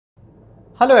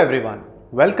Hello everyone,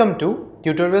 welcome to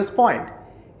TutorialsPoint.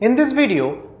 In this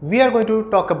video, we are going to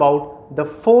talk about the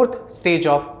fourth stage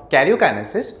of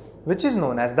karyokinesis, which is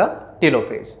known as the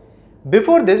telophase.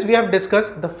 Before this, we have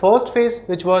discussed the first phase,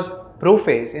 which was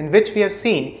prophase, in which we have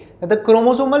seen that the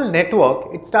chromosomal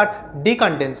network, it starts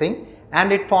decondensing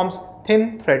and it forms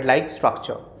thin thread-like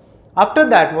structure. After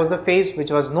that was the phase which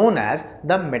was known as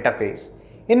the metaphase.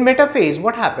 In metaphase,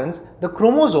 what happens? The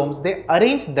chromosomes, they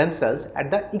arrange themselves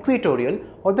at the equatorial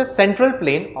or the central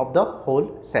plane of the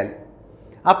whole cell.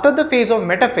 After the phase of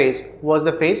metaphase was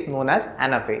the phase known as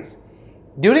anaphase.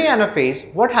 During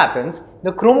anaphase, what happens?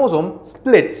 The chromosome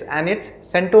splits and its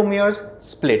centromeres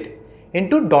split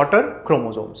into daughter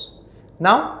chromosomes.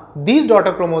 Now, these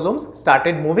daughter chromosomes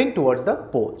started moving towards the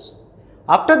poles.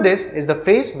 After this is the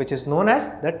phase which is known as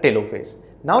the telophase.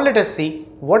 Now let us see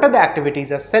what are the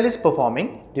activities a cell is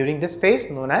performing during this phase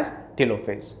known as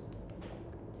telophase.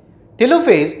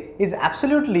 Telophase is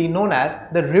absolutely known as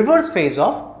the reverse phase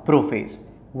of prophase.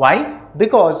 Why?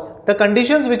 Because the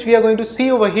conditions which we are going to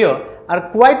see over here are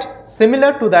quite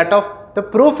similar to that of the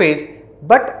prophase,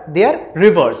 but they are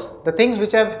reverse. The things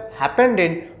which have happened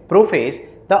in prophase,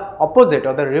 the opposite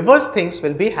or the reverse things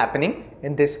will be happening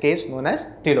in this case known as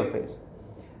telophase.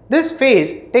 This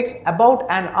phase takes about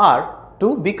an hour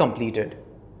to be completed.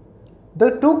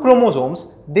 The two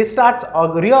chromosomes, they start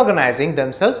reorganizing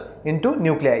themselves into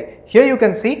nuclei. Here you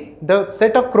can see the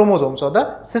set of chromosomes or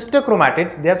the sister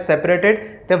chromatids, they have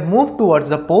separated, they have moved towards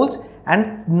the poles,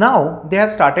 and now they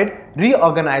have started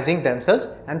reorganizing themselves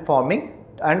and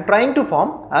trying to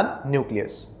form a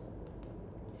nucleus.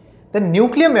 The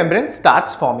nuclear membrane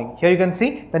starts forming. Here you can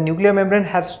see the nuclear membrane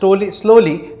has slowly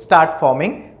start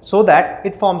forming so that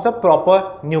it forms a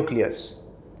proper nucleus.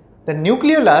 The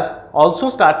nucleolus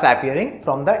also starts appearing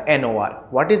from the NOR.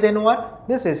 What is NOR?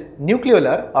 This is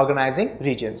nucleolar organizing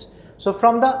regions. So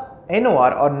from the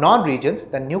NOR or non-regions,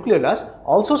 the nucleolus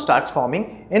also starts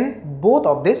forming in both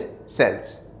of these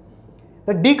cells.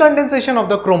 The decondensation of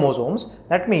the chromosomes,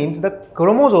 that means the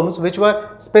chromosomes which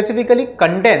were specifically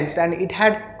condensed and it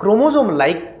had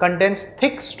chromosome-like condensed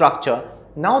thick structure,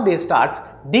 now they start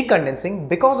decondensing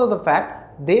because of the fact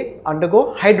they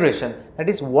undergo hydration, that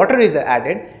is water is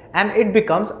added, and it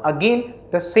becomes again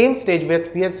the same stage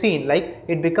which we have seen, like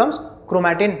it becomes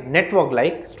chromatin network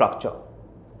like structure.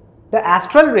 The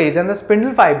astral rays and the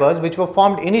spindle fibers which were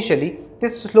formed initially,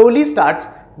 this slowly starts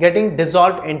getting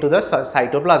dissolved into the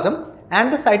cytoplasm,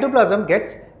 and the cytoplasm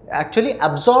gets actually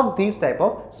absorbed these type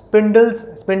of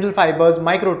spindle fibers,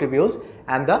 microtubules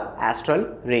and the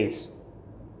astral rays.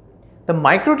 The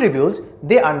microtubules,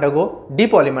 they undergo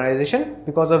depolymerization,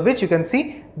 because of which you can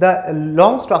see the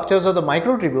long structures of the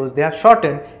microtubules, they have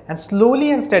shortened, and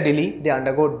slowly and steadily they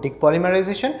undergo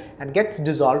depolymerization and gets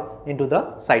dissolved into the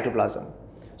cytoplasm.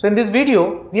 So in this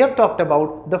video, we have talked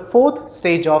about the fourth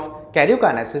stage of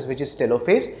karyokinesis, which is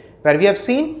telophase, where we have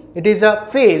seen it is a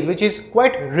phase which is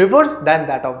quite reverse than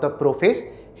that of the prophase.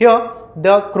 Here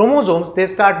the chromosomes, they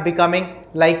start becoming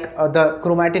like the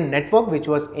chromatin network which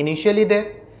was initially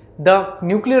there. The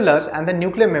nucleolus and the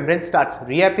nuclear membrane starts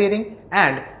reappearing,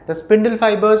 and the spindle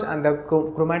fibers and the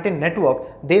chromatin network,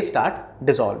 they start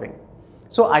dissolving.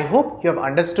 So I hope you have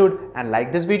understood and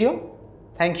liked this video.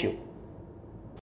 Thank you.